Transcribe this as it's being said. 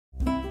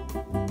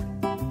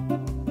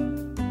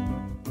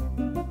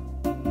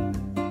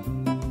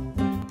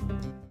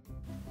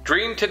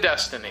Dream to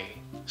Destiny,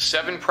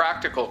 7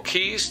 practical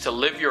keys to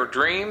live your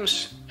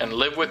dreams and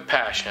live with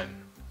passion.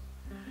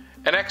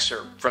 An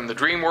excerpt from the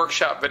Dream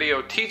Workshop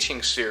video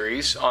teaching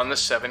series on the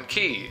 7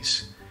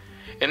 keys.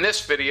 In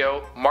this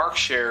video, Mark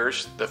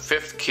shares the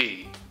 5th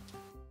key.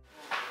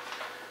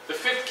 The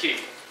 5th key,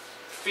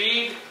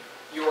 feed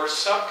your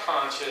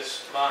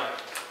subconscious mind.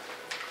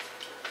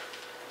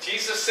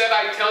 Jesus said,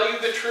 I tell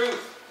you the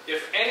truth.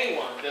 If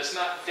anyone does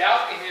not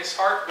doubt in his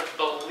heart but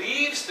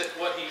believes that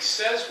what he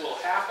says will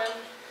happen,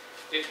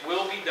 it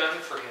will be done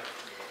for him.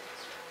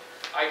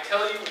 I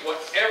tell you,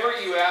 whatever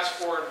you ask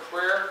for in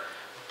prayer,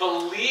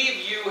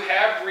 believe you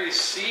have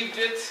received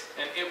it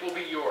and it will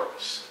be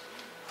yours.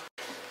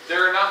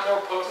 There are not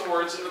more potent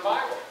words in the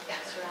Bible.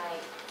 That's right.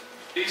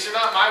 These are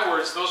not my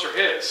words, those are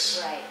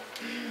his. Right.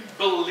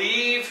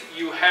 Believe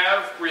you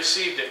have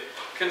received it.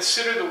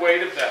 Consider the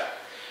weight of that.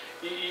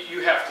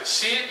 You have to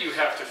see it, you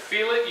have to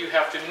feel it, you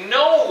have to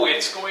know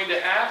it's going to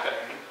happen,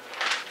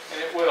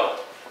 and it will.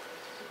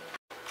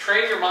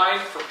 Train your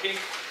mind for peak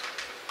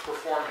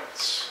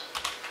performance.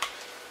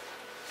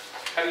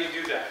 How do you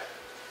do that?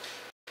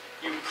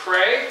 You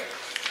pray,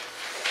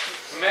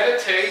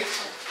 meditate,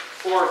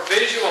 or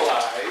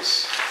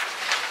visualize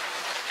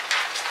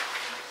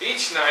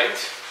each night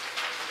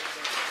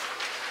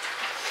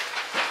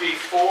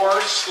before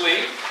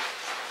sleep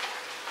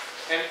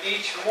and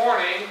each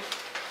morning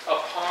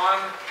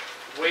upon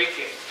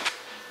waking.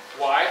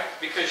 Why?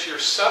 Because your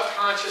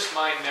subconscious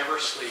mind never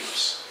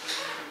sleeps.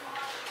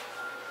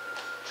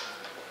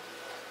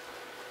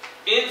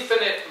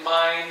 Infinite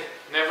mind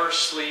never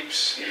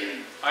sleeps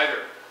either.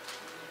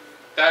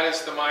 That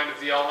is the mind of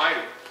the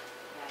Almighty.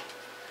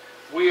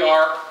 We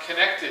are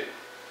connected.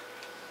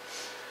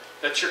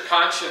 That's your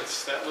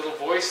conscience, that little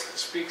voice that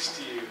speaks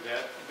to you,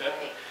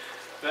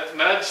 that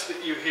nudge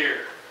that you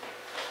hear.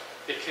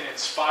 It can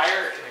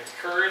inspire, it can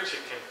encourage,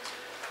 it can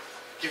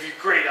give you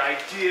great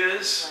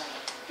ideas.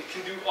 It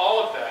can do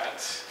all of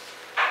that.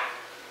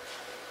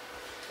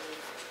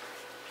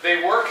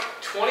 They work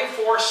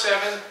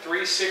 24/7,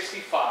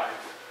 365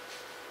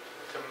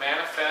 to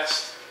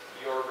manifest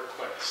your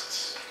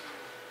requests.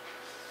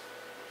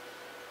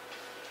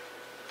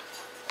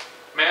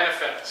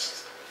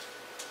 Manifest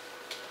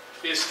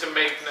is to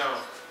make known,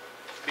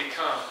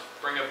 become,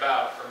 bring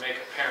about, or make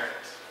apparent.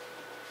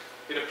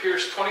 It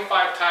appears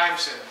 25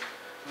 times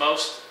in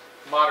most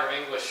modern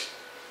English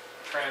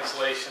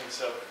translations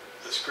of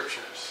the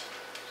Scriptures.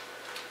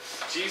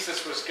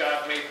 Jesus was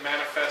God made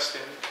manifest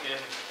in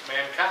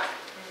mankind.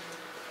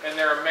 And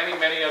there are many,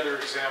 many other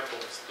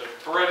examples. The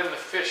bread and the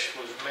fish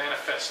was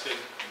manifested,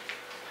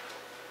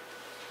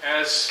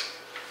 as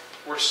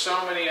were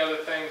so many other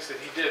things that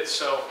he did.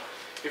 So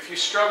if you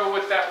struggle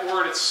with that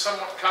word, it's a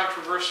somewhat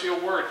controversial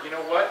word. You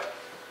know what?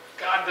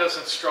 God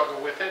doesn't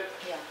struggle with it.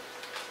 Yeah.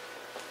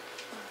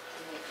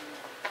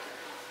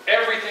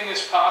 Everything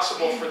is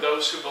possible for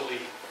those who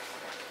believe.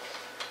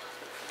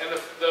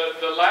 And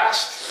the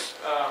last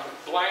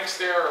blanks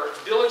there are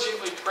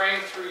diligently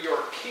praying through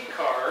your key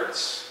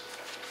cards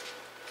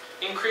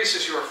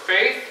increases your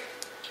faith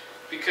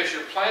because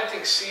you're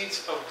planting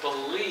seeds of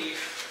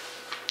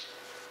belief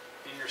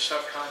in your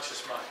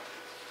subconscious mind.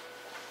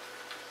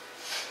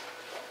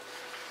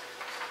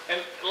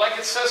 And like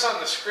it says on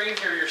the screen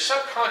here, your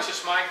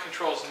subconscious mind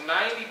controls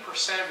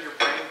 90% of your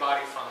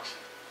brain-body function.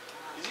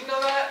 Did you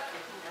know that?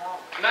 No.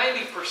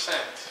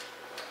 90%.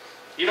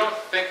 You don't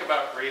think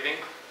about breathing,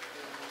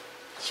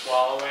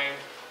 swallowing,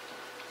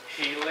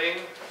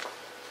 healing,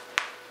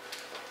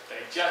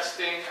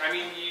 digesting. I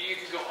mean, you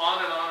could go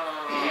on and on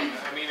and on.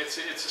 I mean, it's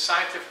a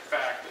scientific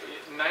fact.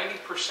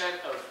 90%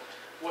 of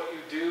what you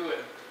do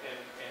and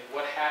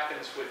what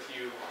happens with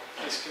you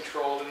is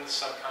controlled in the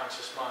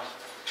subconscious mind.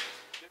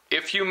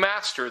 If you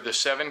master the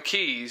 7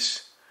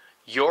 keys,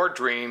 your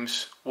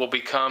dreams will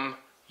become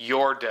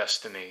your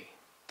destiny.